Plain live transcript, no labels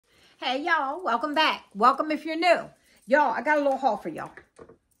Hey y'all, welcome back. Welcome if you're new. Y'all, I got a little haul for y'all.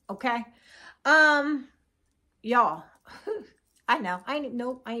 Okay? Y'all, I know. I ain't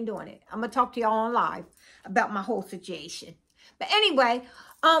doing it. I'm gonna talk to y'all on live about my whole situation. But anyway,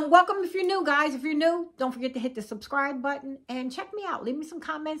 welcome if you're new, guys. If you're new, don't forget to hit the subscribe button and check me out. Leave me some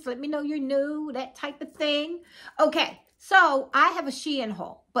comments. Let me know you're new, that type of thing. Okay. So I have a SHEIN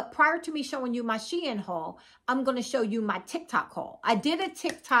haul, but prior to me showing you my SHEIN haul, I'm going to show you my TikTok haul. I did a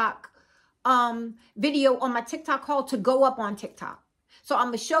TikTok video on my TikTok haul to go up on TikTok. So I'm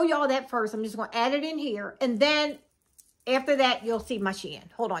going to show y'all that first. I'm just going to add it in here. And then after that, you'll see my SHEIN.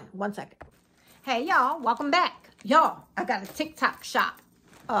 Hold on one second. Hey, y'all, welcome back. Y'all, I got a TikTok shop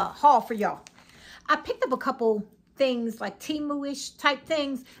haul for y'all. I picked up a couple things like Temu-ish type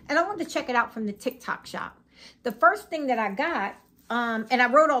things, and I wanted to check it out from the TikTok shop. The first thing that I got, and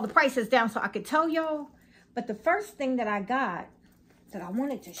I wrote all the prices down so I could tell y'all, but the first thing that I got that I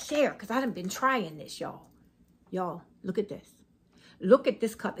wanted to share, because I haven't been trying this, y'all. Y'all, look at this. Look at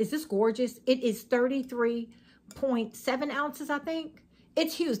this cup. Is this gorgeous? It is 33.7 ounces, I think.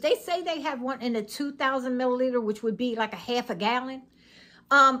 It's huge. They say they have one in a 2,000 milliliter, which would be like a half a gallon,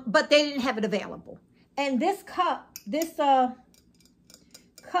 but they didn't have it available. And this cup,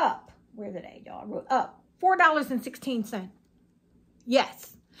 where did they, y'all? Wrote up. $4.16.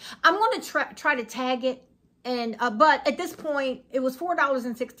 Yes, I'm going to try to tag it, and but at this point it was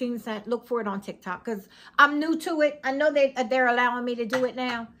 $4.16. Look for it on TikTok because I'm new to it. I know they're allowing me to do it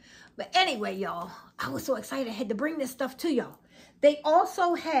now, but anyway, y'all, I was so excited I had to bring this stuff to y'all. They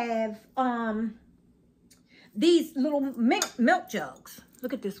also have these little milk jugs.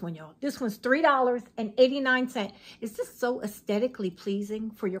 Look at this one, y'all. This one's $3.89. Is this so aesthetically pleasing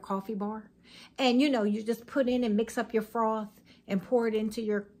for your coffee bar? And, you know, you just put in and mix up your froth and pour it into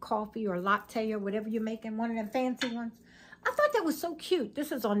your coffee or latte or whatever you're making, one of them fancy ones. I thought that was so cute.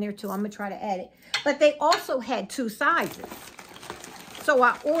 This is on there, too. I'm going to try to add it. But they also had two sizes. So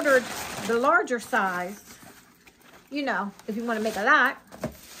I ordered the larger size, you know, if you want to make a lot.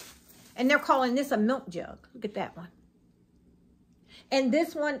 And they're calling this a milk jug. Look at that one. And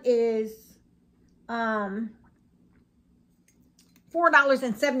this one is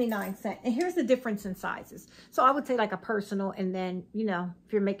 $4.79. And here's the difference in sizes. So I would say like a personal, and then, you know,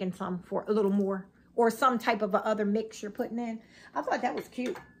 if you're making some for a little more, or some type of other mix you're putting in. I thought that was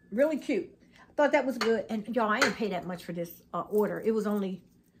cute. Really cute. I thought that was good. And y'all, I didn't pay that much for this order. It was only,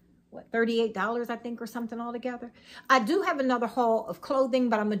 what, $38, I think, or something altogether. I do have another haul of clothing,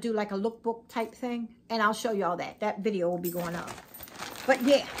 but I'm going to do like a lookbook type thing. And I'll show y'all that. That video will be going up. But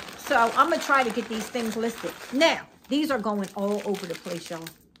yeah, so I'm going to try to get these things listed. Now, these are going all over the place, y'all.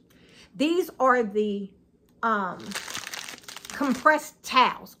 These are the compressed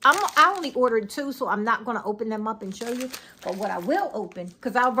towels. I only ordered 2, so I'm not going to open them up and show you. But what I will open,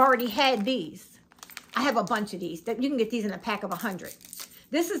 because I've already had these. I have a bunch of these. You can get these in a pack of 100.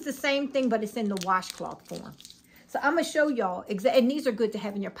 This is the same thing, but it's in the washcloth form. So I'm going to show y'all, and these are good to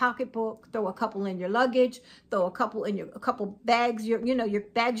have in your pocketbook. Throw a couple in your luggage. Throw a couple in a couple bags, your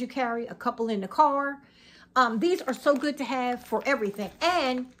bags you carry. A couple in the car. These are so good to have for everything.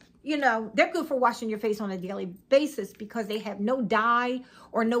 And, you know, they're good for washing your face on a daily basis because they have no dye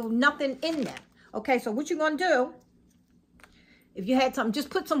or nothing in them. Okay, so what you're going to do, if you had something, just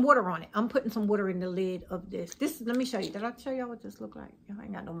put some water on it. I'm putting some water in the lid of this. Let me show you. Did I show y'all what this looked like? I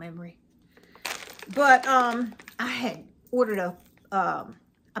ain't got no memory. But I had ordered a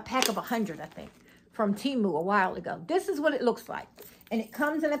pack of 100, I think, from Temu a while ago. This is what it looks like. And it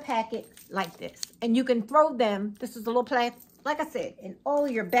comes in a packet like this. And you can throw them, this is a little plastic, like I said, in all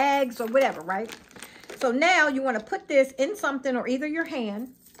your bags or whatever, right? So now you want to put this in something, or either your hand,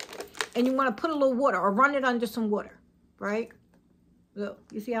 and you want to put a little water or run it under some water, right? Look,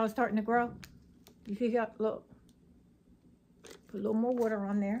 you see how it's starting to grow? You see how, look. Put a little more water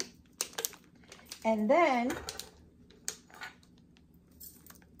on there. And then,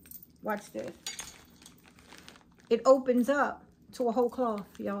 watch this. It opens up to a whole cloth,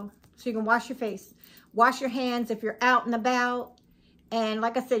 y'all. So you can wash your face. Wash your hands if you're out and about. And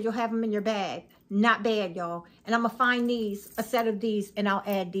like I said, you'll have them in your bag. Not bad, y'all. And I'm going to find these, a set of these, and I'll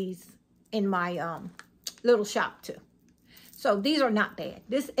add these in my little shop too. So these are not bad.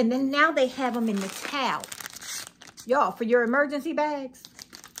 And then now they have them in the towel. Y'all, for your emergency bags.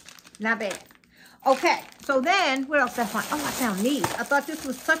 Not bad. Okay, so then, what else did I find? Oh, I found these. I thought this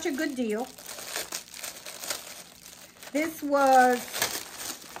was such a good deal. This was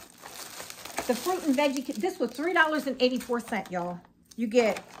the fruit and veggie. This was $3.84, y'all. You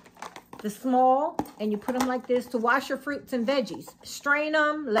get the small, and you put them like this to wash your fruits and veggies. Strain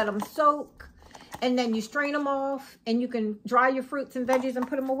them, let them soak, And then you strain them off, and you can dry your fruits and veggies and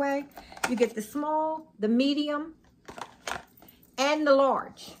put them away. You get the small, the medium, and the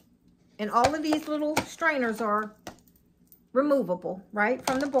large. And all of these little strainers are removable, right,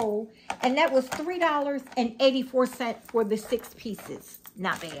 from the bowl. And that was $3.84 for the 6 pieces.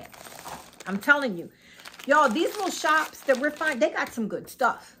 Not bad. I'm telling you. Y'all, these little shops that we're finding, they got some good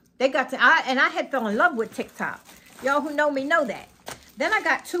stuff. They got to, and I had fell in love with TikTok. Y'all who know me know that. Then I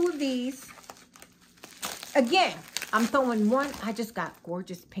got 2 of these. Again, I'm throwing one. I just got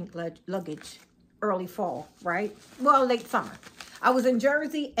gorgeous pink luggage early fall, right? Well, late summer. I was in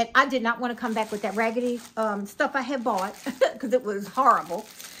Jersey, and I did not want to come back with that raggedy stuff I had bought because it was horrible.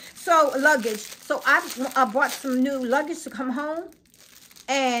 So, luggage. So, I bought some new luggage to come home.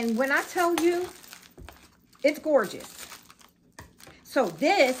 And when I tell you, it's gorgeous. So,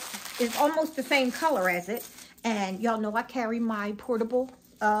 this is almost the same color as it. And y'all know I carry my portable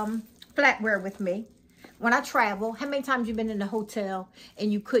flatware with me when I travel. How many times you been in the hotel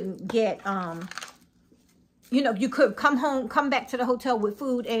and you couldn't get, you know, you could come home, come back to the hotel with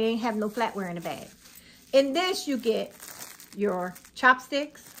food and ain't have no flatware in the bag. In this, you get your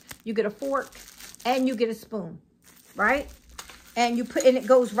chopsticks, you get a fork, and you get a spoon, right? And you put, and it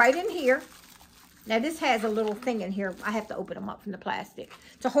goes right in here. Now, this has a little thing in here. I have to open them up from the plastic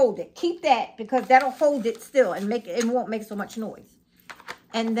to hold it. Keep that because that'll hold it still and make it won't make so much noise.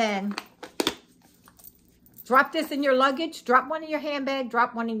 And then drop this in your luggage. Drop one in your handbag.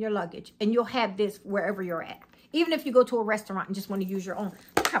 Drop one in your luggage. And you'll have this wherever you're at. Even if you go to a restaurant and just want to use your own.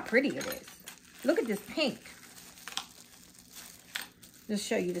 Look how pretty it is. Look at this pink. Just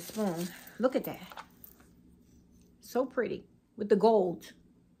show you the spoon. Look at that. So pretty with the gold.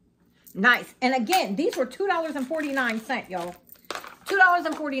 Nice. And again, these were $2.49, y'all.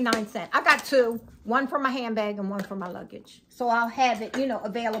 $2.49. I got 2. One for my handbag and one for my luggage. So I'll have it, you know,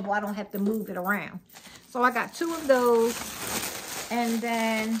 available. I don't have to move it around. So I got 2 of those. And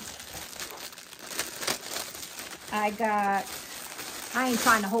then I ain't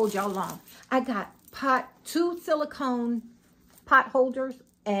trying to hold y'all long. I got 2 silicone pot holders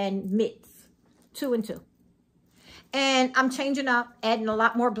and mitts. 2 and 2. And I'm changing up, adding a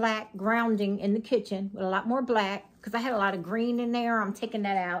lot more black, grounding in the kitchen with a lot more black because I had a lot of green in there. I'm taking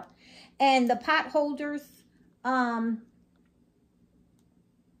that out. And the pot holders,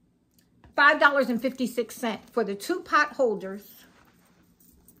 $5.56 for the 2 pot holders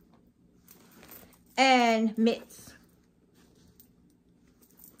and mitts.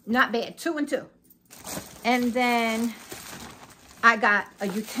 Not bad, 2 and 2. And then I got a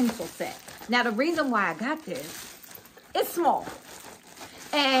utensil set. Now, the reason why I got this, it's small.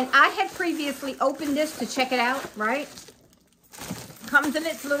 And I had previously opened this to check it out, right? Comes in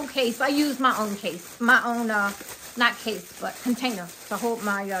its little case. I use my own case. My own, not case, but container to hold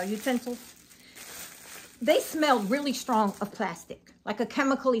my utensils. They smelled really strong of plastic, like a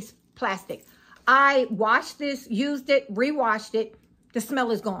chemically plastic. I washed this, used it, re-washed it. The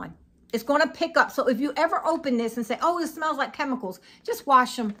smell is gone. It's going to pick up. So if you ever open this and say, oh, it smells like chemicals, just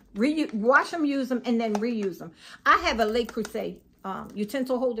wash them, use them, and then reuse them. I have a Le Creuset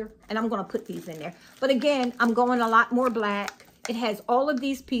utensil holder, and I'm going to put these in there. But again, I'm going a lot more black. It has all of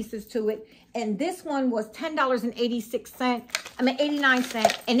these pieces to it. And this one was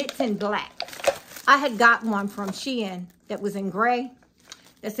 $10.89, and it's in black. I had got one from SHEIN that was in gray.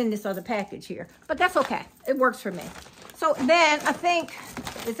 That's in this other package here. But that's okay. It works for me. So then I think,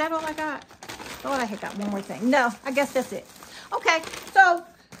 is that all I got? Oh, I had got one more thing. No, I guess that's it. Okay, so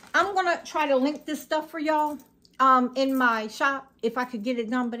I'm going to try to link this stuff for y'all in my shop if I could get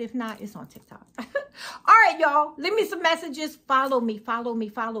it done. But if not, it's on TikTok. All right, y'all. Leave me some messages. Follow me, follow me,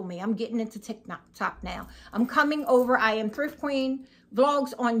 follow me. I'm getting into TikTok now. I'm coming over. I am Thrift Queen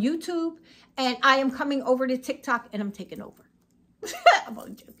Vlogs on YouTube. And I am coming over to TikTok and I'm taking over. I'm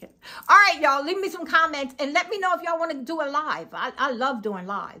only joking. All right, y'all. Leave me some comments and let me know if y'all want to do a live. I love doing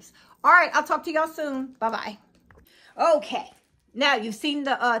lives. All right. I'll talk to y'all soon. Bye-bye. Okay. Now, you've seen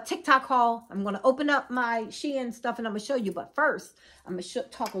the TikTok haul. I'm going to open up my SHEIN stuff and I'm going to show you. But first, I'm going to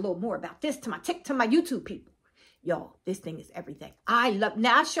talk a little more about this to my YouTube people. Y'all, this thing is everything.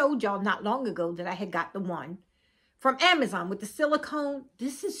 Now, I showed y'all not long ago that I had got the one from Amazon with the silicone.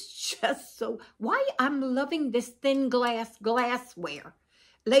 This is just so, why I'm loving this thin glassware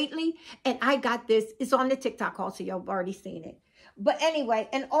lately. And I got this, it's on the TikTok haul, so y'all have already seen it. But anyway,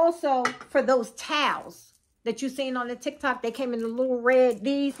 and also for those towels that you've seen on the TikTok, they came in the little red,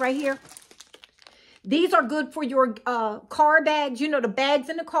 these right here. These are good for your car bags. You know, the bags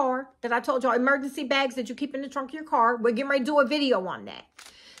in the car that I told y'all, emergency bags that you keep in the trunk of your car. We're getting ready to do a video on that.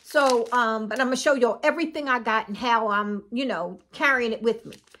 So, but I'm going to show y'all everything I got and how I'm, you know, carrying it with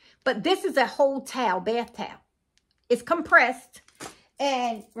me. But this is a whole towel, bath towel. It's compressed.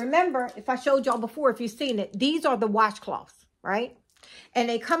 And remember, if I showed y'all before, if you've seen it, these are the washcloths, right? And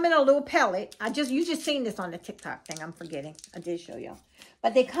they come in a little pellet. You just seen this on the TikTok thing. I'm forgetting. I did show y'all.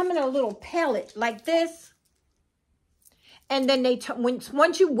 But they come in a little pellet like this. And then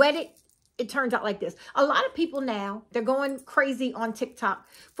once you wet it, it turns out like this. A lot of people now, they're going crazy on TikTok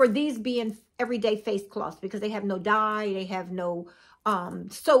for these being everyday face cloths because they have no dye, they have no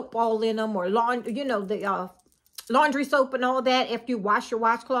soap all in them, or laundry, you know, the laundry soap and all that after you wash your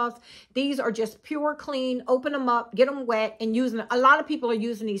washcloths. These are just pure clean. Open them up, get them wet, and use them. A lot of people are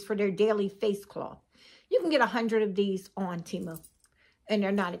using these for their daily face cloth. You can get 100 of these on Temu, and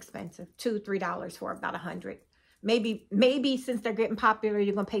they're not expensive. $2, $3 for about 100. Maybe since they're getting popular,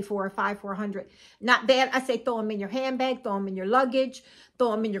 you're going to pay $4 or $5 for 100. Not bad. I say throw them in your handbag, throw them in your luggage,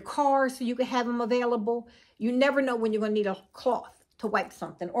 throw them in your car so you can have them available. You never know when you're going to need a cloth to wipe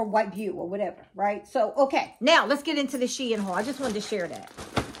something or wipe you or whatever, right? So, okay. Now, let's get into the SHEIN haul. I just wanted to share that.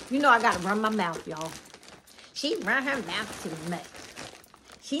 You know I got to run my mouth, y'all. She run her mouth too much.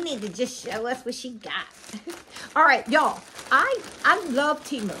 She need to just show us what she got. All right, y'all. I love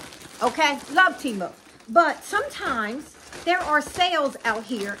Temu, okay? Love Temu. But sometimes there are sales out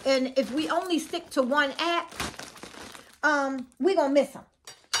here, and if we only stick to one app, we're going to miss them.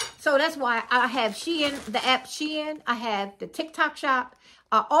 So that's why I have SHEIN, the app SHEIN. I have the TikTok shop.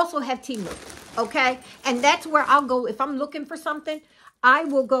 I also have Temu, okay? And that's where I'll go. If I'm looking for something, I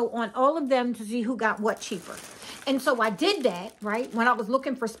will go on all of them to see who got what cheaper. And so I did that, right? When I was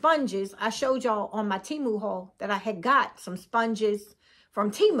looking for sponges, I showed y'all on my Temu haul that I had got some sponges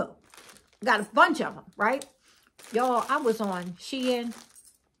from Temu. Got a bunch of them, right? Y'all, I was on SHEIN,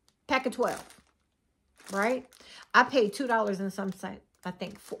 pack of 12, right? I paid $2 and some cent, I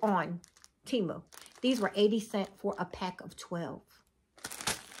think, on Temu. These were 80 cents for a pack of 12.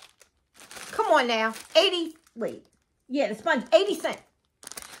 Come on now. 80, wait. Yeah, the sponge, 80 cents.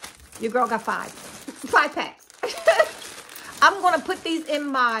 Your girl got 5 packs. I'm going to put these in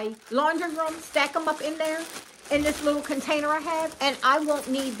my laundry room, stack them up in there, in this little container I have, and I won't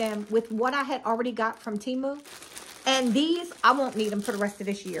need them with what I had already got from Temu. And these, I won't need them for the rest of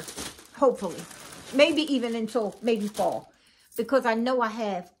this year, hopefully. Maybe even until maybe fall, because I know I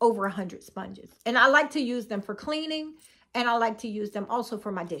have over 100 sponges. And I like to use them for cleaning, and I like to use them also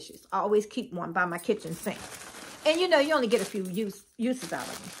for my dishes. I always keep one by my kitchen sink. And you know, you only get a few uses out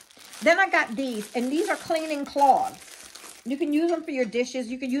of them. Then I got these, and these are cleaning cloths. You can use them for your dishes.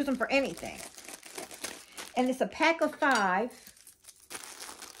 You can use them for anything. And it's a pack of 5.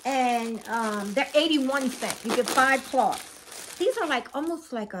 And they're 81 cents. You get 5 cloths. These are like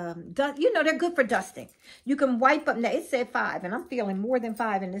almost like, you know, they're good for dusting. You can wipe up. Now, it said 5. And I'm feeling more than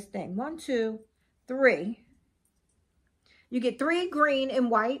 5 in this thing. 1, 2, 3. You get 3 green and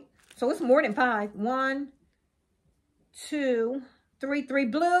white. So it's more than 5. 1, 2, 3. 3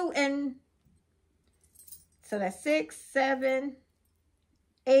 blue. And so that's 6, 7,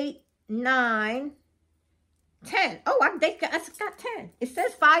 8, 9, 10. Oh, I got 10. It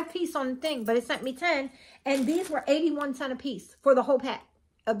says 5-piece on the thing, but it sent me 10. And these were 81 cents a piece for the whole pack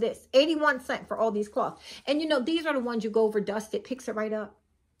of this. 81 cents for all these cloths. And you know, these are the ones you go over dust. It picks it right up.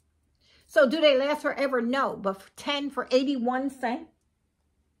 So do they last forever? No. But 10 for 81 cents.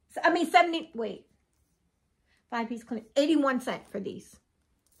 I mean, 70. Wait. 5-piece clean. 81 cents for these.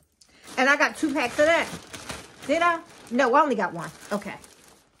 And I got 2 packs of that. Did I? No, I only got 1. Okay.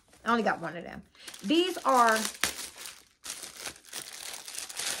 I only got 1 of them. These are,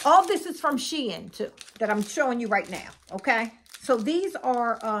 all this is from SHEIN too, that I'm showing you right now, okay? So these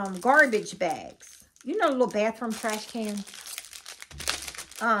are garbage bags. You know, the little bathroom trash cans?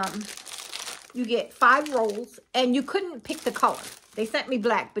 You get 5 rolls, and you couldn't pick the color. They sent me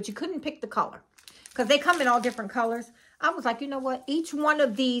black, but you couldn't pick the color because they come in all different colors. I was like, you know what? Each one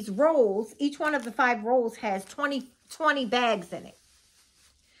of these rolls, each one of the 5 rolls has 20 bags in it.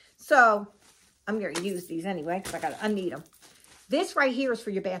 So I'm going to use these anyway because I need them. This right here is for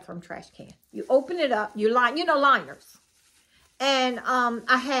your bathroom trash can. You open it up, you line, you know, liners. And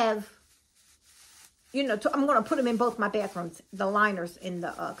I have, you know, I'm going to put them in both my bathrooms, the liners in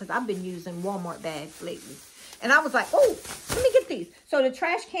the, because I've been using Walmart bags lately. And I was like, oh, let me get these. So the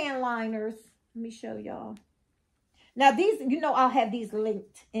trash can liners, let me show y'all. Now these, you know, I'll have these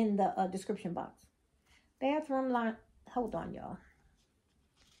linked in the description box. Bathroom line, hold on, y'all.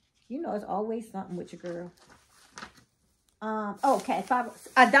 You know, it's always something with your girl. Okay,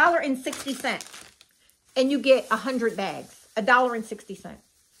 $1.60. And you get 100 bags. $1.60.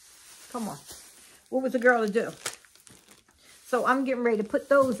 Come on. What was the girl to do? So I'm getting ready to put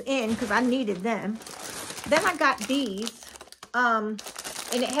those in because I needed them. Then I got these.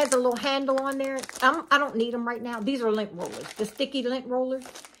 And it has a little handle on there. I don't need them right now. These are lint rollers, the sticky lint rollers.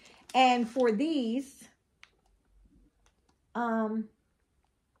 And for these, hold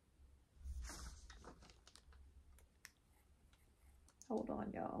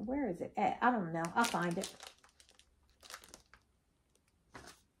on, y'all. Where is it at? I don't know. I'll find it.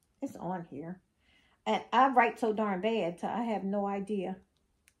 It's on here. And I write so darn bad, so I have no idea.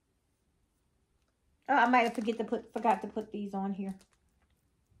 Oh, I might have forgot to put these on here.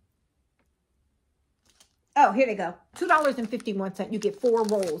 Oh, here they go. $2.51. You get 4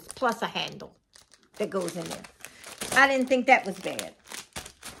 rolls plus a handle that goes in there. I didn't think that was bad.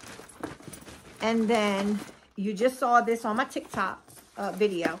 And then you just saw this on my TikTok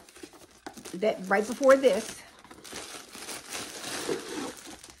video. That right before this,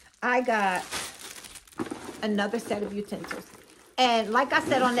 I got another set of utensils. And like I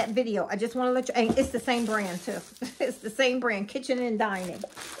said on that video, I just want to let you, and it's the same brand too. It's the same brand, Kitchen and Dining.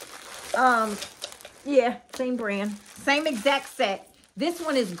 Yeah, same brand, same exact set. This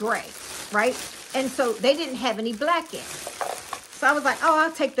one is gray, right? And so they didn't have any black in. So I was like, oh,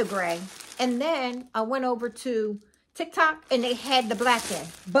 I'll take the gray. And then I went over to TikTok and they had the black in,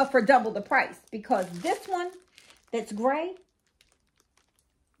 but for double the price, because this one that's gray,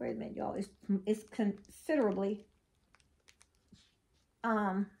 wait a minute, y'all, it's considerably,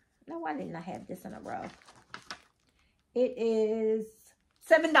 no, why didn't I have this in a row? It is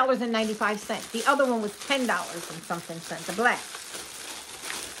 $7.95. The other one was $10 and something cents, the black.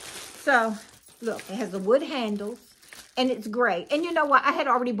 So, look, it has the wood handles, and it's gray. And you know what? I had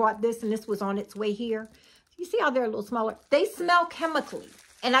already bought this, and this was on its way here. You see how they're a little smaller? They smell chemically.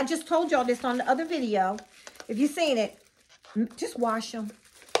 And I just told y'all this on the other video. If you've seen it, just wash them.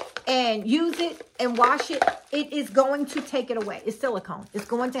 And use it and wash it. It is going to take it away. It's silicone. It's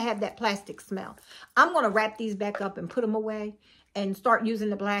going to have that plastic smell. I'm going to wrap these back up and put them away and start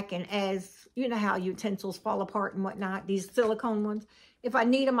using the black. And as you know how utensils fall apart and whatnot, these silicone ones, if I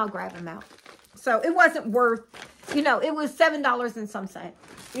need them, I'll grab them out. So it wasn't worth, you know, it was $7 and some cents.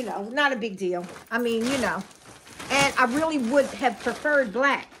 You know, not a big deal. I mean, you know, and I really would have preferred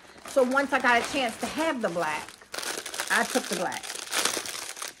black. So once I got a chance to have the black, I took the black.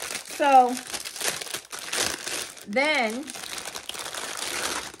 So then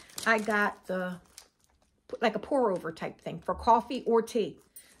I got the, like a pour over type thing for coffee or tea.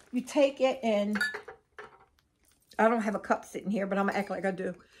 You take it and, I don't have a cup sitting here, but I'm going to act like I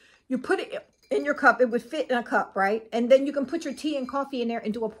do. You put it in your cup. It would fit in a cup, right? And then you can put your tea and coffee in there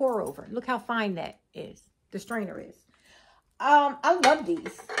and do a pour over. Look how fine that is. The strainer is. I love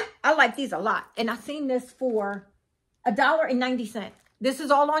these. I like these a lot. And I seen this for $1.90. This is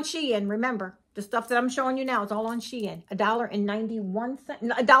all on SHEIN. Remember, the stuff that I'm showing you now is all on SHEIN. $1.91.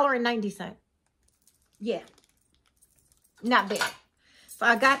 $1.90. Yeah. Not bad. So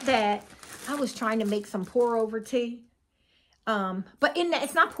I got that. I was trying to make some pour over tea. But in that,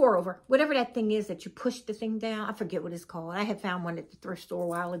 it's not pour over. Whatever that thing is that you push the thing down. I forget what it's called. I had found one at the thrift store a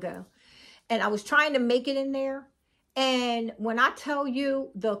while ago. And I was trying to make it in there. And when I tell you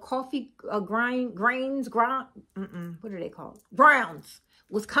the coffee grounds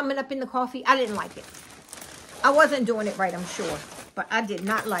was coming up in the coffee, I didn't like it. I wasn't doing it right, I'm sure. But I did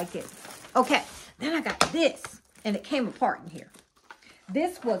not like it. Okay, then I got this. And it came apart in here.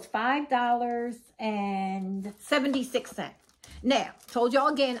 This was $5.76. Now, told y'all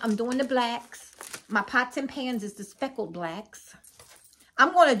again, I'm doing the blacks. My pots and pans is the speckled blacks.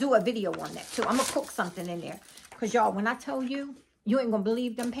 I'm going to do a video on that too. I'm going to cook something in there. Because y'all, when I tell you, you ain't going to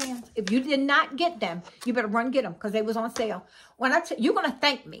believe them pans. If you did not get them, you better run get them because they was on sale. When you're going to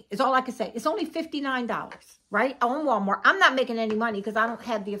thank me, is all I can say. It's only $59, right? On Walmart. I'm not making any money because I don't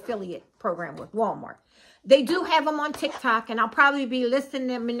have the affiliate program with Walmart. They do have them on TikTok, and I'll probably be listing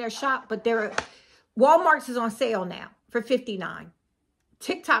them in their shop, but Walmart's is on sale now for $59.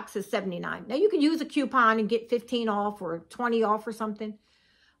 TikTok's is $79. Now, you can use a coupon and get 15 off or 20 off or something.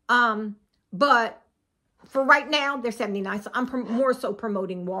 But for right now, they're $79. So I'm more so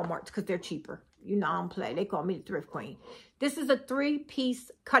promoting Walmart because they're cheaper. You know, I don't play. They call me the thrift queen. This is a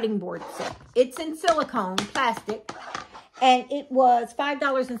 3-piece cutting board set. It's in silicone, plastic. And it was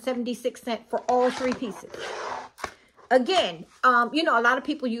 $5.76 for all 3 pieces. Again, you know, a lot of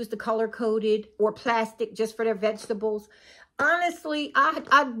people use the color-coded or plastic just for their vegetables. Honestly,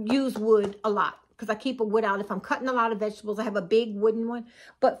 I use wood a lot because I keep a wood out. If I'm cutting a lot of vegetables, I have a big wooden one.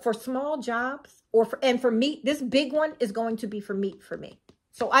 But for small jobs and for meat, this big one is going to be for meat for me.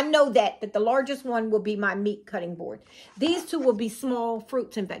 So I know that the largest one will be my meat cutting board. These two will be small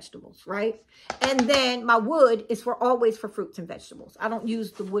fruits and vegetables, right? And then my wood is always for fruits and vegetables. I don't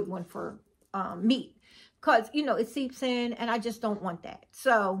use the wood one for meat. because, you know, it seeps in and I just don't want that.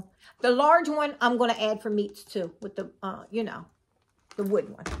 So the large one, I'm going to add for meats too with the, you know, the wood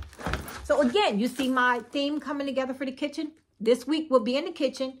one. So again, you see my theme coming together for the kitchen. This week we'll be in the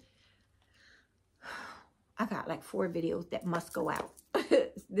kitchen. I got like 4 videos that must go out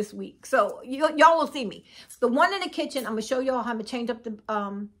this week. So y'all will see me. The one in the kitchen, I'm going to show y'all how I'm going to change up the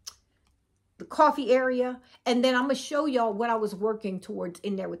coffee area. And then I'm going to show y'all what I was working towards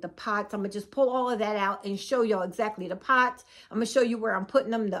in there with the pots. I'm going to just pull all of that out and show y'all exactly the pots. I'm going to show you where I'm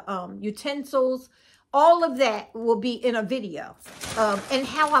putting them, the utensils. All of that will be in a video. And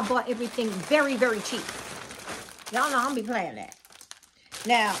how I bought everything very, very cheap. Y'all know I'll be playing that.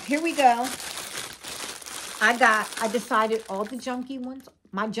 Now, here we go. I decided all the junky ones,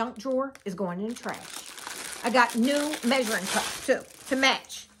 my junk drawer is going in the trash. I got new measuring cups too, to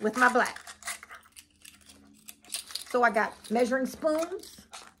match with my black. So I got measuring spoons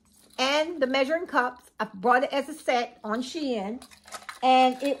and the measuring cups. I brought it as a set on SHEIN.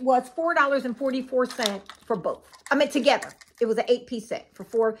 And it was $4.44 for both. I mean, together. It was an 8-piece set for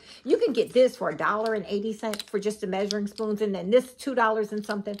 $4. You can get this for $1.80 for just the measuring spoons. And then this $2 and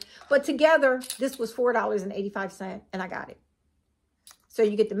something. But together, this was $4.85. And I got it. So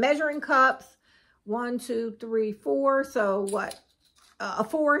you get the measuring cups. 1, 2, 3, 4. So what? A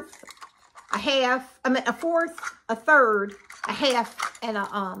fourth, a half. I mean, a fourth, a third, a half, and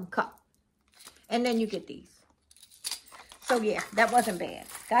a cup. And then you get these. So yeah, that wasn't bad.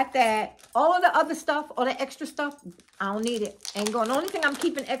 Got that. All of the other stuff, all the extra stuff, I don't need it. Ain't going. The only thing I'm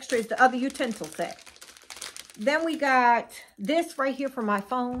keeping extra is the other utensil set. Then we got this right here for my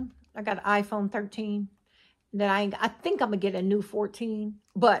phone. I got an iPhone 13. Then I think I'm going to get a new 14.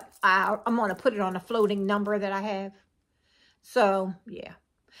 But I'm going to put it on a floating number that I have. So yeah.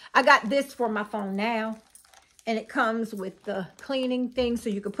 I got this for my phone now. And it comes with the cleaning thing. So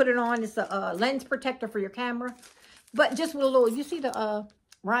you can put it on. It's a lens protector for your camera. But just with a little, you see the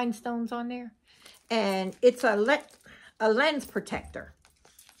rhinestones on there? And it's a lens protector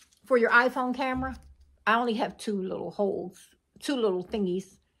for your iPhone camera. I only have 2 little holes, 2 little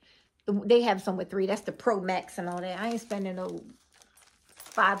thingies. They have some with 3. That's the Pro Max and all that. I ain't spending no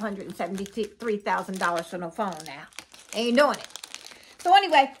 $573,000 for no phone now. Ain't doing it. So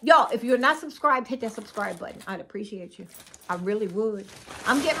anyway, y'all, if you're not subscribed, hit that subscribe button. I'd appreciate you. I really would.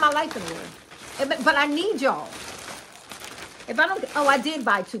 I'm getting my life in order. But I need y'all. If I don't, oh, I did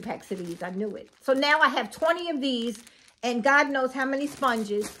buy 2 packs of these. I knew it. So now I have 20 of these and God knows how many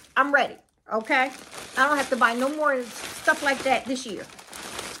sponges. I'm ready. Okay. I don't have to buy no more stuff like that this year.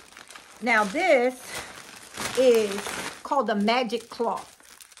 Now this is called the Magic Cloth.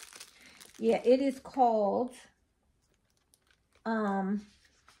 Yeah, it is called,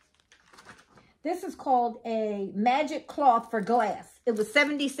 this is called a Magic Cloth for glass. It was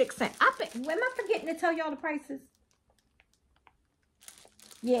 76 cents. Am I forgetting to tell y'all the prices?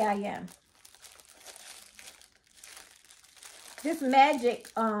 Yeah, I am. This Magic,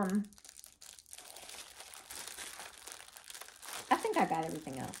 I think I got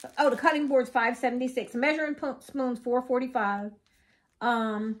everything else. Oh, the cutting board's $5.76. Measuring spoons, $4.45.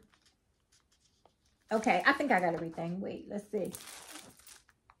 Okay, I think I got everything. Wait, let's see.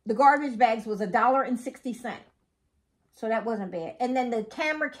 The garbage bags was $1.60. So that wasn't bad. And then the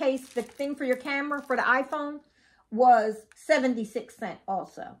camera case, the thing for your camera, for the iPhone, was 76 cents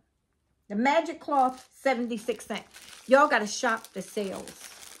also. The Magic Cloth, 76 cents. Y'all got to shop the sales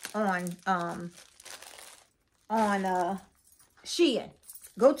on SHEIN.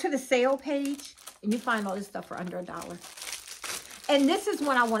 Go to the sale page and you find all this stuff for under $1. And this is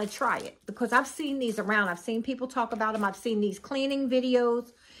when I want to try it because I've seen these around. I've seen people talk about them. I've seen these cleaning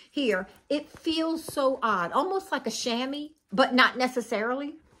videos here. It feels so odd, almost like a chamois, but not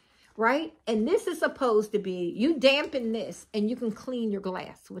necessarily. Right? And this is supposed to be, you dampen this and you can clean your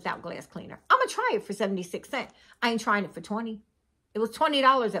glass without glass cleaner. I'm going to try it for 76 cents. I ain't trying it for 20. It was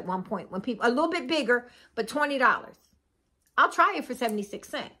 $20 at one point when people, a little bit bigger, but $20. I'll try it for 76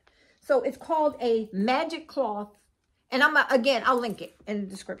 cents. So it's called a Magic Cloth. And again, I'll link it in the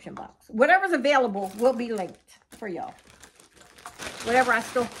description box. Whatever's available will be linked for y'all. Whatever I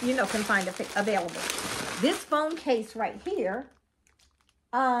still, can find available. This phone case right here,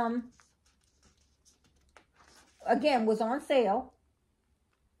 again, was on sale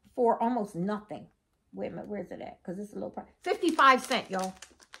for almost nothing. Wait a minute, where's it at? Because it's a little price. 55 cents, y'all.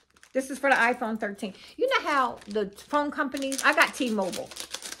 This is for the iPhone 13. You know how the phone companies, I got T-Mobile.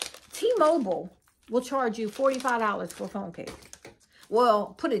 T-Mobile will charge you $45 for a phone case. Well,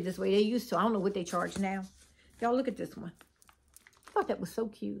 put it this way, they used to. I don't know what they charge now. Y'all look at this one. I thought that was so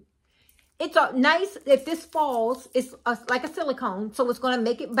cute. It's a nice, if this falls, it's like a silicone, so it's going to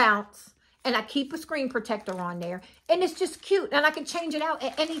make it bounce. And I keep a screen protector on there. And it's just cute. And I can change it out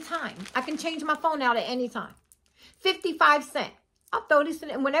at any time. I can change my phone out at any time. 55 cents. I'll throw this in.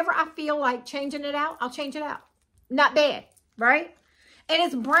 And whenever I feel like changing it out, I'll change it out. Not bad, right? And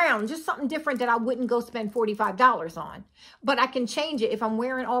it's brown. Just something different that I wouldn't go spend $45 on. But I can change it if I'm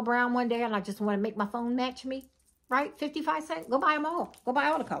wearing all brown one day and I just want to make my phone match me. Right? 55 cents. Go buy them all. Go buy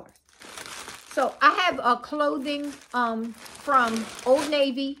all the colors. So I have clothing from Old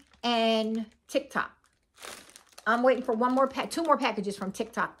Navy and TikTok. I'm waiting for two more packages from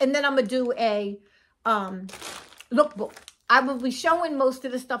TikTok. And then I'm going to do a lookbook. I will be showing most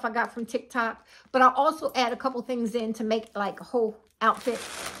of the stuff I got from TikTok, but I'll also add a couple things in to make like a whole outfit.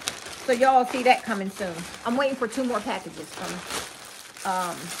 So y'all see that coming soon. I'm waiting for 2 more packages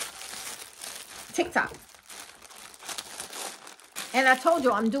from TikTok. And I told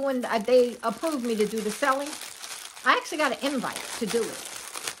you I'm doing, they approved me to do the selling. I actually got an invite to do it.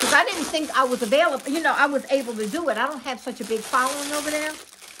 Because I didn't think I was available, you know, I was able to do it. I don't have such a big following over there.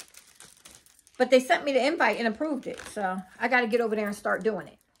 But they sent me the invite and approved it. So I got to get over there and start doing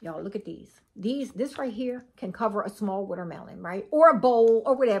it. Y'all, look at these. This right here can cover a small watermelon, right? Or a bowl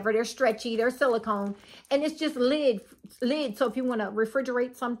or whatever. They're stretchy. They're silicone. And it's just lid. So if you want to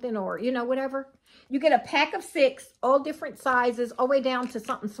refrigerate something or, you know, whatever. You get a pack of 6, all different sizes, all the way down to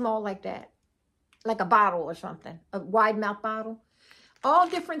something small like that. Like a bottle or something. A wide mouth bottle. All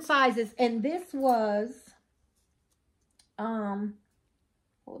different sizes. And this was, hold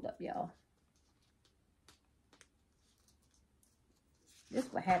up, y'all. This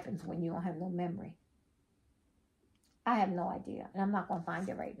is what happens when you don't have no memory. I have no idea. And I'm not going to find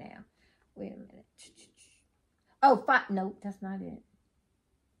it right now. Wait a minute. Oh, no, that's not it.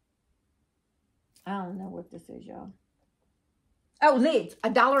 I don't know what this is, y'all. Oh, lids.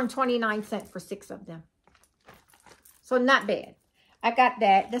 $1.29 for 6 of them. So not bad. I got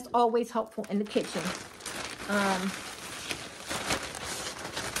that. That's always helpful in the kitchen. What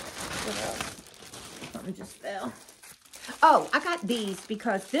else? Something just fell. Oh, I got these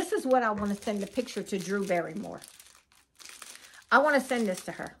because this is what I want to send the picture to Drew Barrymore. I want to send this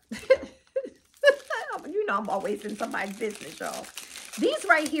to her. You know I'm always in somebody's business, y'all. These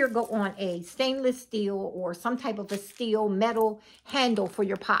right here go on a stainless steel or some type of a steel metal handle for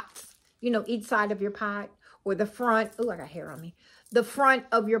your pots. You know, each side of your pot or the front. Oh, I got hair on me. The front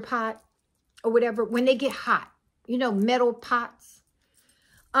of your pot or whatever. When they get hot, you know, metal pots.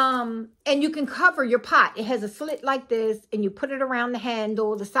 And you can cover your pot. It has a slit like this and you put it around the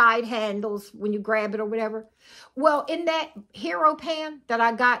handle, the side handles when you grab it or whatever. Well, in that hero pan that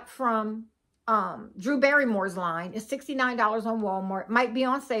I got from Drew Barrymore's line, it's $69 on Walmart. Might be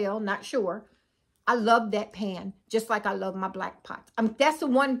on sale, not sure. I love that pan, just like I love my black pots. That's the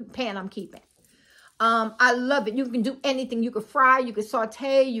one pan I'm keeping. I love it. You can do anything. You can fry, you can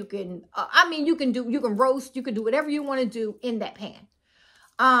saute, you can, you can roast, you can do whatever you want to do in that pan.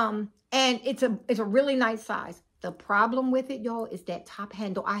 And it's a really nice size. The problem with it, y'all, is that top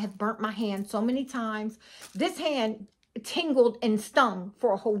handle. I have burnt my hand so many times. This hand tingled and stung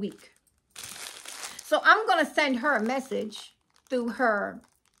for a whole week. So I'm going to send her a message through her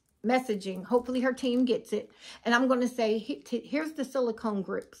messaging. Hopefully her team gets it. And I'm going to say, here's the silicone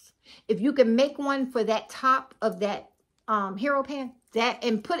grips. If you can make one for that top of that hero pan,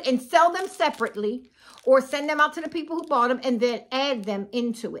 and sell them separately, or send them out to the people who bought them and then add them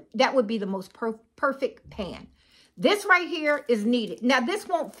into it. That would be the most perfect pan. This right here is needed. Now this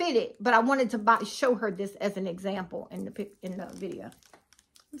won't fit it, but I wanted to show her this as an example in the video.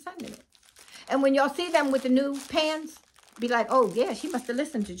 I'm sending it. And when y'all see them with the new pans, be like, oh yeah, she must have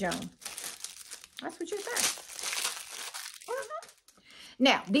listened to Joan. That's what you say.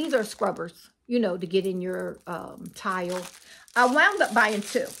 Now these are scrubbers, you know, to get in your tile. I wound up buying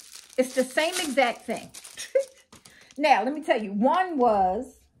 2. It's the same exact thing. Now, let me tell you. One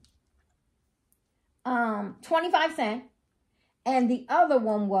was 25 cents. And the other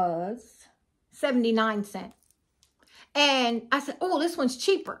one was 79 cents. And I said, oh, this one's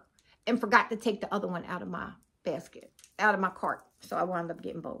cheaper. And forgot to take the other one out of my basket, out of my cart. So I wound up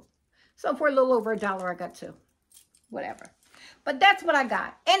getting both. So for a little over $1, I got 2. Whatever. But that's what I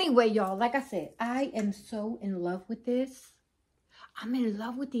got. Anyway, y'all, like I said, I am so in love with this. I'm in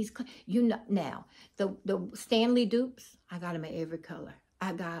love with these. You know, now, the Stanley dupes, I got them in every color.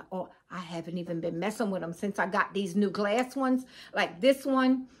 I haven't even been messing with them since I got these new glass ones, like this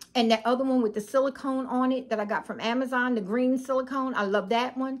one and that other one with the silicone on it that I got from Amazon, the green silicone. I love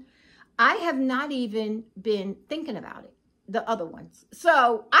that one. I have not even been thinking about it. the other ones.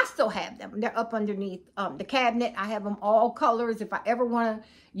 So I still have them. They're up underneath the cabinet. I have them all colors. If I ever want to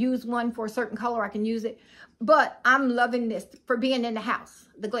use one for a certain color, I can use it. But I'm loving this for being in the house.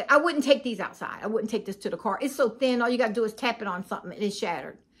 The glass. I wouldn't take these outside. I wouldn't take this to the car. It's so thin. All you got to do is tap it on something and it's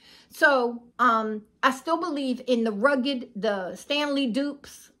shattered. So I still believe in the rugged, the Stanley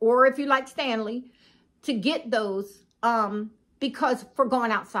dupes, or if you like Stanley, to get those because for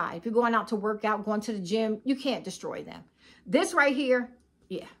going outside, if you're going out to work out, going to the gym, you can't destroy them. This right here,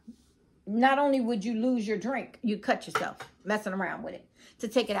 yeah. Not only would you lose your drink, you cut yourself messing around with it to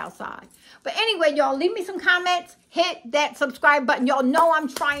take it outside. But anyway, y'all, leave me some comments. Hit that subscribe button. Y'all know I'm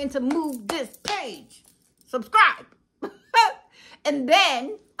trying to move this page. Subscribe. And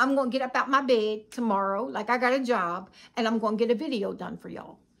then I'm going to get up out my bed tomorrow, like I got a job, and I'm going to get a video done for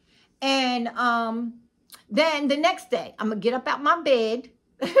y'all. And then the next day, I'm going to get up out my bed,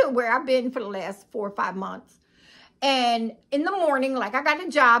 where I've been for the last 4 or 5 months. And in the morning, like I got a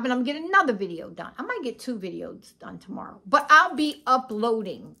job, and I'm getting another video done. I might get 2 videos done tomorrow. But I'll be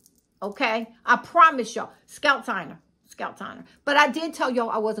uploading, okay? I promise y'all. Scout Signer. But I did tell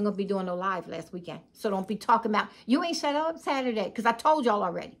y'all I wasn't going to be doing no live last weekend. So don't be talking about, you ain't set up Saturday. Because I told y'all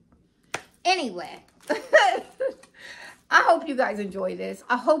already. Anyway. I hope you guys enjoy this.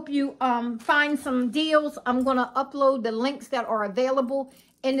 I hope you find some deals. I'm going to upload the links that are available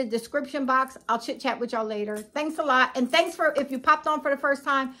in the description box. I'll chit chat with y'all later. Thanks a lot. And thanks for, if you popped on for the first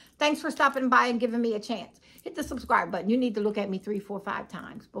time, thanks for stopping by and giving me a chance. Hit the subscribe button. You need to look at me 3, 4, 5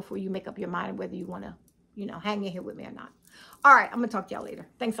 times before you make up your mind whether you want to, hang in here with me or not. All right. I'm going to talk to y'all later.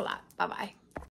 Thanks a lot. Bye-bye.